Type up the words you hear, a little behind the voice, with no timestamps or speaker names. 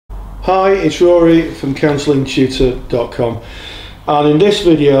Hi, it's Rory from CounsellingTutor.com, and in this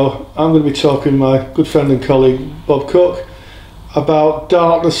video I'm going to be talking to my good friend and colleague Bob Cook about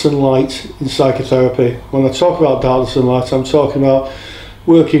darkness and light in psychotherapy. When I talk about darkness and light, I'm talking about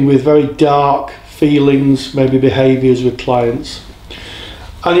working with very dark feelings, maybe behaviours with clients.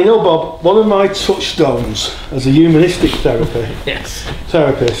 And you know, Bob, one of my touchstones as a humanistic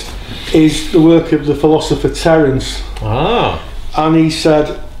therapist is the work of the philosopher Terence. And he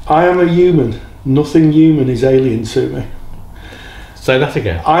said, I am a human, nothing human is alien to me. Say that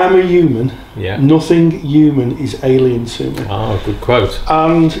again. I am a human, nothing human is alien to me. Oh, good quote.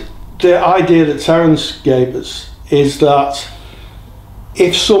 And the idea that Terence gave us is that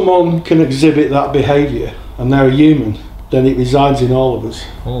if someone can exhibit that behaviour and they're a human, then it resides in all of us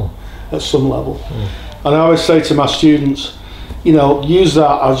at some level. And I always say to my students, you know, use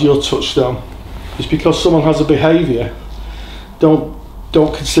that as your touchstone. It's because someone has a behaviour, don't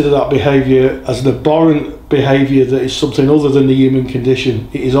consider that behaviour as an abhorrent behaviour that is something other than the human condition.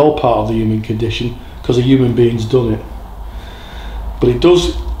 It is all part of the human condition because a human being's done it. But it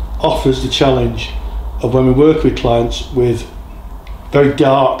does offers the challenge of when we work with clients with very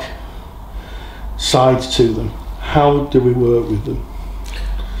dark sides to them, how do we work with them?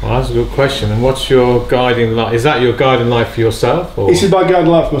 Well, that's a good question. And what's your guiding light? Is that your guiding light for yourself? Or? This is my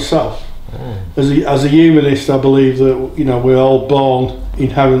guiding light for myself. As a humanist, I believe that, you know, we're all born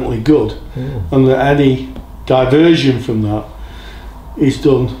inherently good, and that any diversion from that is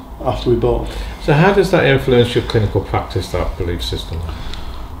done after we're born. So how does that influence your clinical practice, that belief system?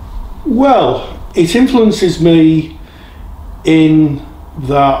 Well, it influences me in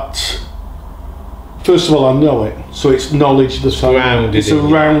that, first of all, I know it, so it's knowledge that's around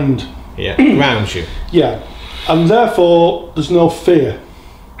grounds you. Yeah, and therefore there's no fear.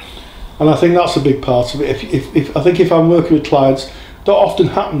 And I think that's a big part of it. If I'm working with clients, that often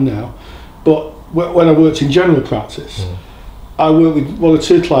happen now, but when I worked in general practice, I worked with one or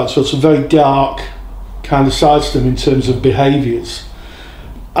two clients who had some very dark kind of sides to them in terms of behaviours,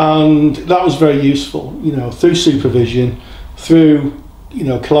 and that was very useful. You know, through supervision, through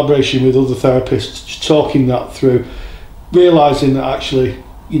collaboration with other therapists, talking that through, realising that actually,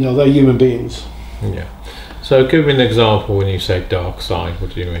 they're human beings. Yeah. So give me an example when you say dark side.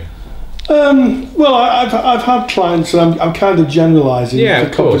 What do you mean? Well, I've had clients, and I'm kind of generalising for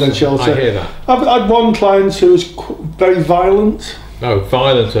confidentiality. I hear that. I've had one client who was very violent. Oh,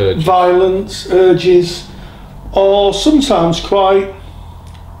 violent urges. Violent urges, or sometimes quite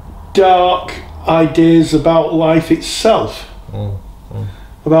dark ideas about life itself.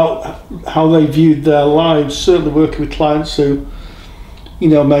 About how they viewed their lives. Certainly working with clients who,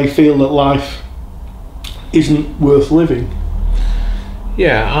 may feel that life isn't worth living.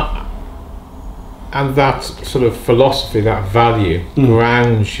 Yeah. And that sort of philosophy, that value,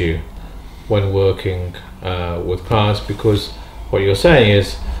 grounds you when working with clients, because what you're saying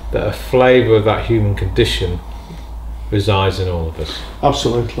is that a flavour of that human condition resides in all of us.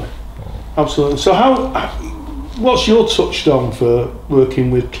 Absolutely. Absolutely. So what's your touchstone for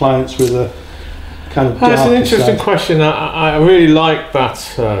working with clients with a kind of That's an interesting question. I really like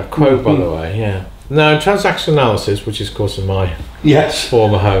that quote, by the way, yeah. Now, in transaction analysis, which is of course in my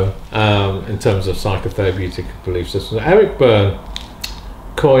former home, in terms of psychotherapeutic belief systems, Eric Berne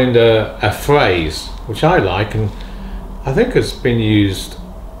coined a phrase which I like, and I think has been used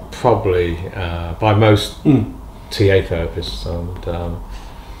probably by most TA therapists, and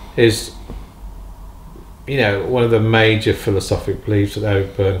is one of the major philosophic beliefs that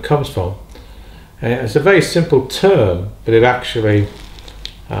Eric Berne comes from. And it's a very simple term, but it actually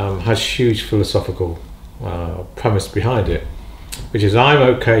has huge philosophical premise behind it, which is I'm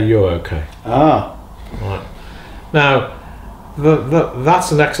okay, you're okay. Right. Now,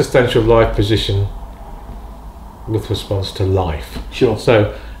 that's an existential life position with response to life. Sure.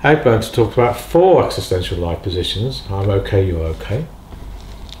 So Eric Berne talked about 4 existential life positions. I'm okay, you're okay.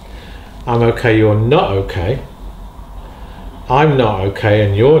 I'm okay, you're not okay. I'm not okay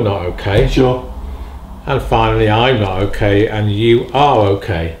and you're not okay. Sure. And finally, I'm not okay and you are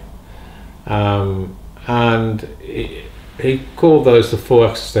okay. And he called those the 4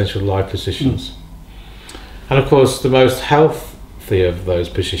 existential life positions. And of course, the most healthy of those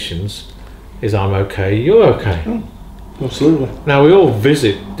positions is I'm okay, you're okay. Absolutely. Now, we all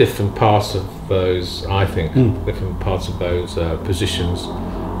visit different parts of those, I think, different parts of those positions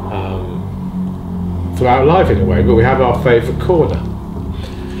throughout life in a way, but we have our favourite corner.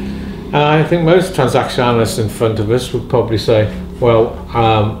 And I think most transaction analysts in front of us would probably say, well,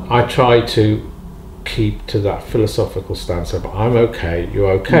 I try to keep to that philosophical stance of I'm okay,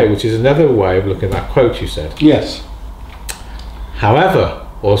 you're okay, which is another way of looking at that quote you said. Yes. However,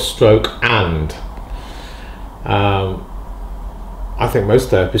 or stroke and. I think most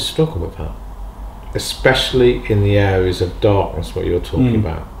therapists struggle with that, especially in the areas of darkness, what you're talking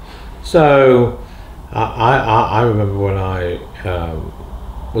about. So I remember when I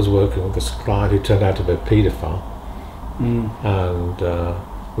was working with this client who turned out to be a paedophile, and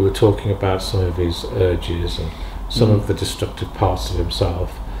we were talking about some of his urges and some of the destructive parts of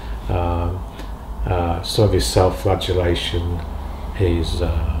himself, some of his self-flagellation, his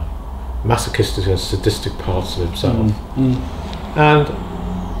masochistic and sadistic parts of himself. And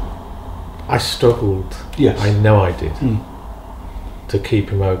I struggled, I know I did, to keep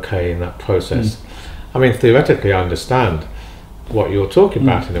him okay in that process. I mean, theoretically I understand what you're talking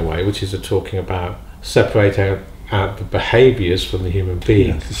about in a way, which is talking about separate out the behaviours from the human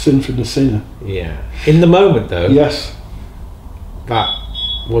being. The sin from the sinner. Yeah. In the moment though, that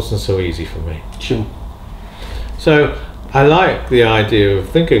wasn't so easy for me. Sure. So I like the idea of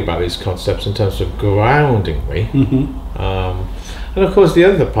thinking about these concepts in terms of grounding me. And of course the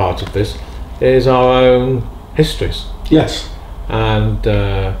other part of this is our own histories. Yes. And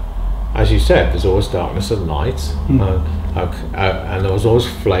as you said, there's always darkness and light, and there's always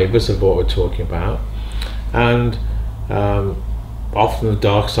flavours of what we're talking about. And often the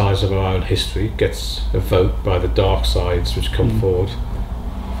dark sides of our own history gets evoked by the dark sides which come forward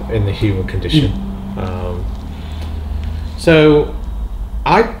in the human condition. So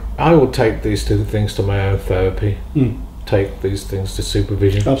I will take these two things to my own therapy, take these things to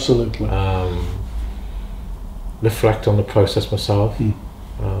supervision. Absolutely. Reflect on the process myself.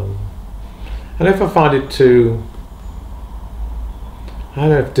 And if I find it too, I don't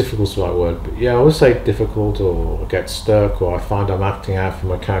know if difficult's the right word, but I would say difficult, or get stuck, or I find I'm acting out for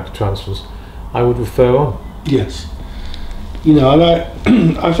my character transference, I would refer on. Yes. And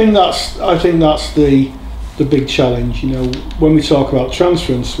I think that's the big challenge. When we talk about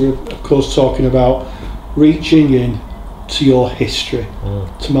transference, we're of course talking about reaching in to your history,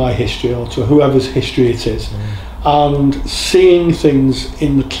 to my history, or to whoever's history it is, and seeing things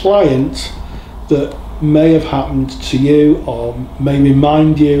in the client that may have happened to you or may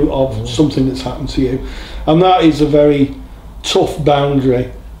remind you of something that's happened to you. And that is a very tough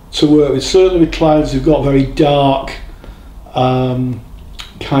boundary to work with, certainly with clients who've got very dark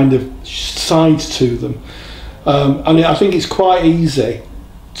kind of sides to them. And I think it's quite easy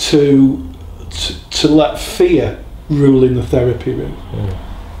to let fear rule in the therapy room.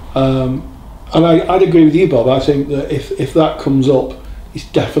 And I'd agree with you, Bob. I think that if that comes up, it's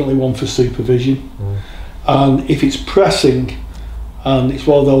definitely one for supervision. And if it's pressing and it's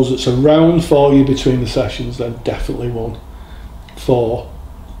one of those that's around for you between the sessions, then definitely one for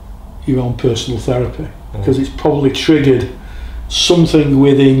your own personal therapy, because it's probably triggered something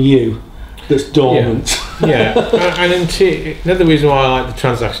within you that's dormant. And another reason why I like the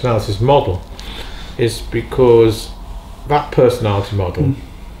transaction analysis model is because that personality model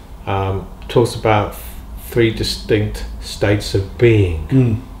talks about three distinct states of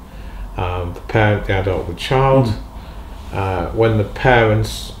being. The parent, the adult, the child. When the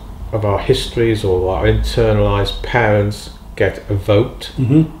parents of our histories or our internalized parents get evoked,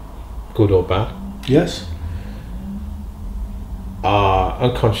 good or bad. Yes. Our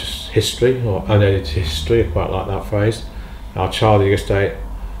unconscious history or unedited history, I quite like that phrase, our child ego state,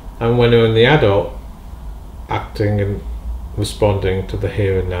 and when we're in the adult, acting and responding to the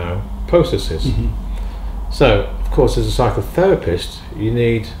here and now processes. So, of course, as a psychotherapist, you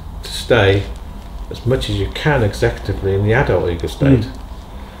need to stay as much as you can executively in the adult ego state.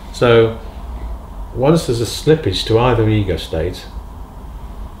 So, once there's a slippage to either ego state,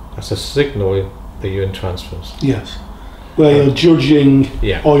 that's a signal that you're in transference. Yes. Where you're judging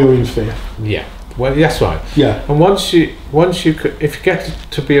or you're in fear. Yeah. Well, that's right. Yeah. And once you if you get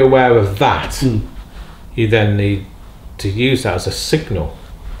to be aware of that, you then need to use that as a signal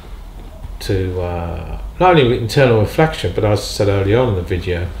to not only internal reflection, but as I said earlier on in the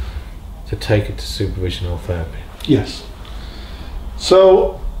video, to take it to supervision or therapy. Yes.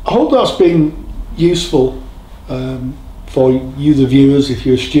 So I hope that's been useful for you, the viewers, if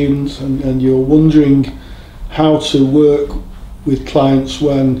you're a student and you're wondering how to work with clients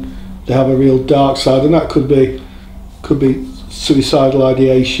when they have a real dark side, and that could be suicidal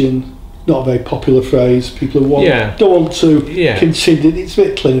ideation. Not a very popular phrase. People who don't want to consider, it's a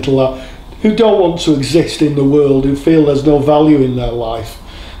bit clinical, that, who don't want to exist in the world, who feel there's no value in their life,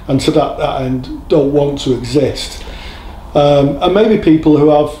 and to that end don't want to exist. And maybe people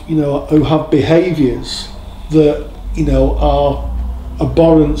who have behaviours that are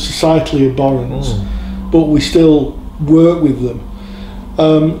abhorrent, societally abhorrent, but we still work with them.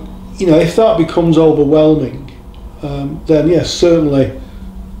 If that becomes overwhelming, then yes, certainly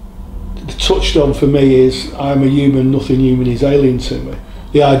touched on for me is I'm a human, nothing human is alien to me.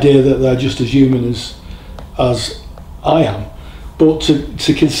 The idea that they're just as human as I am. But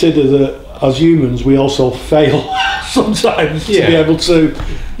to consider that as humans we also fail sometimes to be able to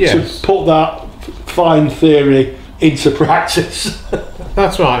put that fine theory into practice.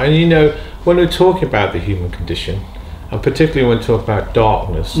 That's right. And you know, when we're talking about the human condition, and particularly when we talk about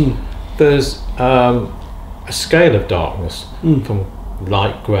darkness, there's a scale of darkness from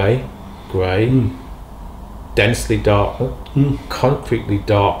light grey, densely darkness, concretely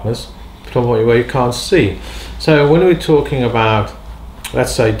darkness, from where you can't see. So when we're talking about,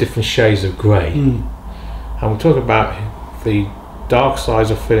 let's say, different shades of grey, and we're talking about the dark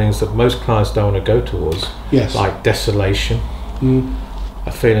sides of feelings that most clients don't want to go towards, like desolation,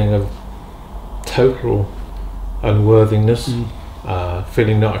 a feeling of total unworthiness,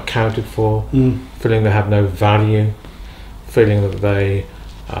 feeling not accounted for, feeling they have no value, feeling that they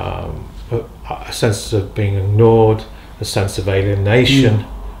a sense of being ignored, a sense of alienation.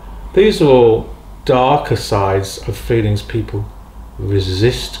 These are all darker sides of feelings people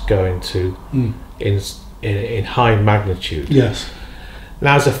resist going to in high magnitude. Yes.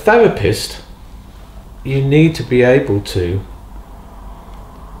 Now, as a therapist, you need to be able to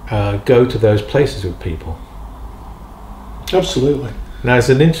go to those places with people. Absolutely. Now, it's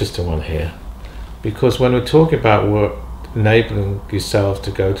an interesting one here, because when we're talking about enabling yourself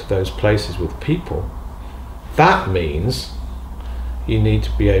to go to those places with people, that means you need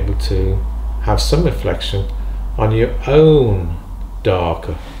to be able to have some reflection on your own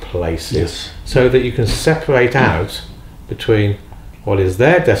darker places, so that you can separate out between what is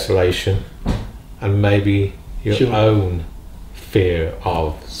their desolation and maybe your own fear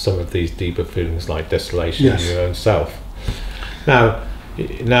of some of these deeper feelings like desolation in your own self. Now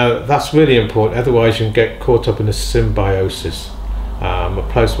that's really important, otherwise you can get caught up in a symbiosis, a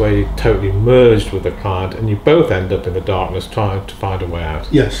place where you're totally merged with the client and you both end up in the darkness trying to find a way out.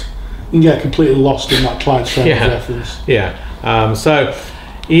 Yes, you can get completely lost in that client's frame of reference. So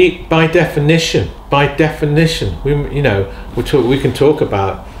by definition, we can talk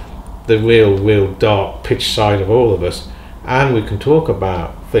about the real dark pitch side of all of us, and we can talk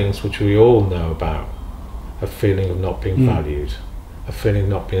about things which we all know about: a feeling of not being valued, a feeling of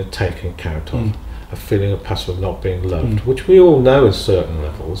not being taken account of, a feeling of passive of not being loved, which we all know in certain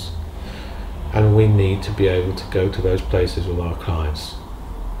levels. And we need to be able to go to those places with our clients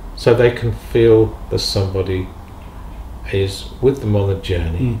so they can feel that somebody is with them on the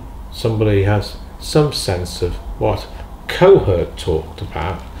journey. Somebody has some sense of what Cohort talked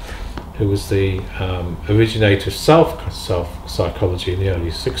about, who was the originator of self psychology in the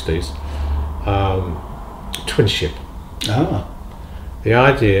early 60s, twinship. The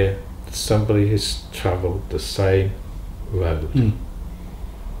idea that somebody has travelled the same road,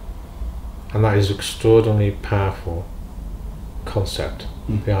 and that is an extraordinarily powerful concept,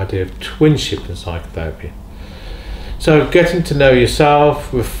 the idea of twinship in psychotherapy. So getting to know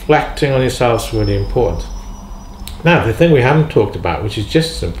yourself, reflecting on yourself is really important. Now, the thing we haven't talked about, which is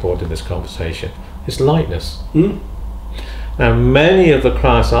just as important in this conversation, is lightness. Now, many of the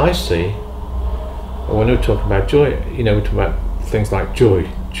clients I see, when we're talking about joy, we're talking about things like joy,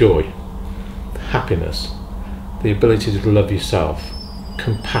 happiness, the ability to love yourself,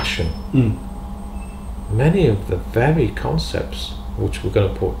 compassion. Many of the very concepts which we're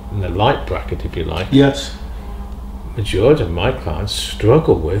going to put in the light bracket, if you like, majority of my clients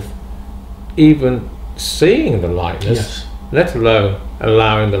struggle with even seeing the lightness, let alone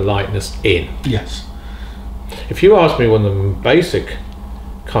allowing the lightness in. If you ask me, one of the basic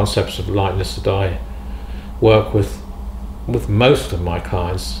concepts of lightness that I work with most of my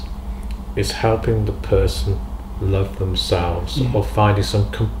clients is helping the person love themselves, or finding some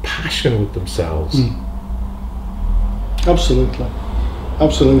compassion with themselves. Absolutely.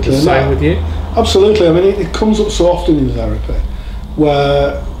 The same with you? Absolutely. I mean, it comes up so often in therapy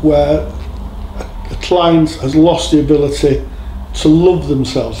where a client has lost the ability to love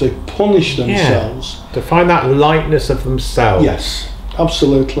themselves. They punish themselves. To find that lightness of themselves. Yes,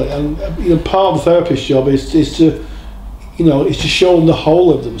 absolutely. And part of the therapist's job is to show them the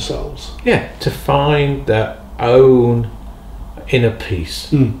whole of themselves. To find their own inner peace,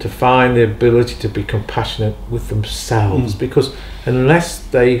 to find the ability to be compassionate with themselves, because unless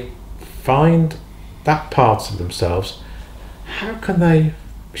they find that part of themselves, how can they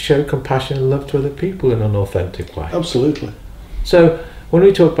show compassion and love to other people in an authentic way? Absolutely. So when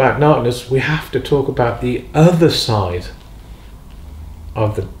we talk about darkness, we have to talk about the other side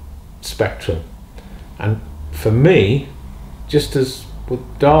of the spectrum. And for me, just as with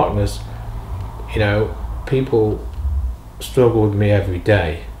darkness, people struggle with me every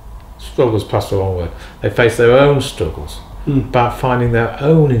day. struggles past the wrong word. They face their own struggles about finding their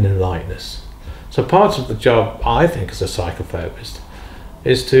own inner lightness. So part of the job, I think, as a psychotherapist,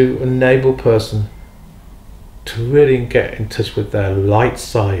 is to enable a person to really get in touch with their light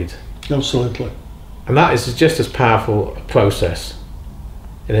side. Absolutely. And that is just as powerful a process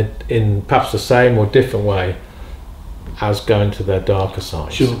in perhaps the same or different way as going to their darker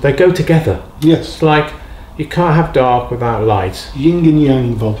side. Sure. They go together. Yes. It's like you can't have dark without light. Yin and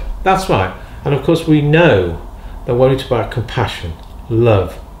yang, Bob. That's right. And of course we know that when it's about compassion,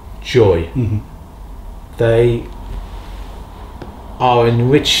 love, joy, they are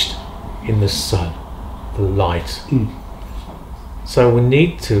enriched in the sun, the light. So we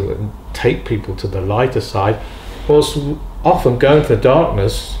need to take people to the lighter side, whilst often going to the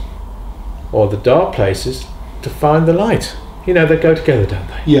darkness or the dark places to find the light. You know, they go together, don't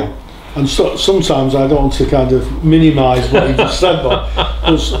they? Yeah. And so, sometimes I don't want to kind of minimise what you just said, but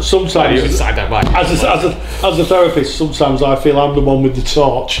sometimes as a therapist, sometimes I feel I'm the one with the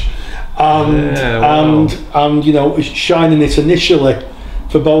torch, and you know, shining it initially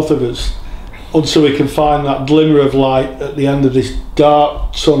for both of us until we can find that glimmer of light at the end of this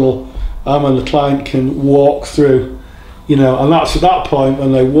dark tunnel, and the client can walk through. You know, and that's at that point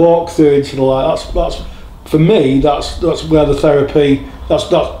when they walk through into the light. That's for me. That's where the therapy. That's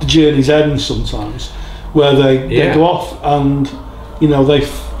the journey's end sometimes, where they go off and, you know, they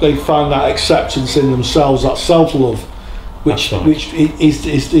find that acceptance in themselves, that self-love, which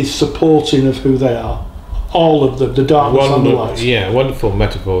is supporting of who they are. All of the darkness and the light. Yeah, wonderful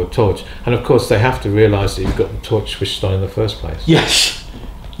metaphor, torch. And of course they have to realise that you've got the torch switched on in the first place. Yes,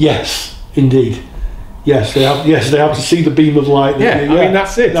 indeed. Yes, they have to see the beam of light. I mean,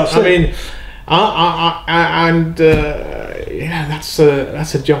 that's it. That's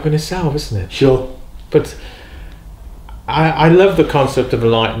a job in itself, isn't it? Sure. But I love the concept of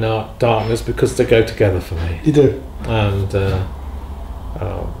light and darkness because they go together for me. You do. And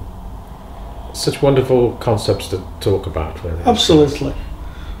such wonderful concepts to talk about, really. Absolutely.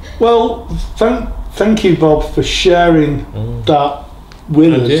 Well, thank you, Bob, for sharing that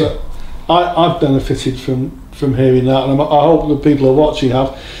with us. I've benefited from hearing that, and I hope the people who are watching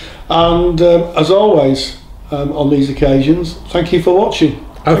have. And as always, on these occasions, thank you for watching.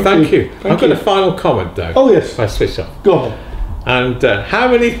 Thank you. I've got a final comment though. Oh yes. If I switch off. Go on. And how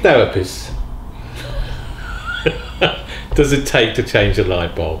many therapists does it take to change a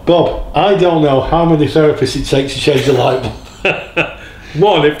light bulb? Bob, I don't know how many therapists it takes to change a light bulb.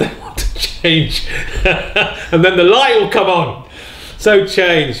 One, if they want to change, and then the light will come on. So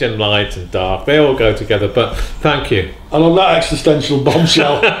change and light and dark, they all go together, but thank you. And on that existential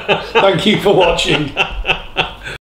bombshell, thank you for watching.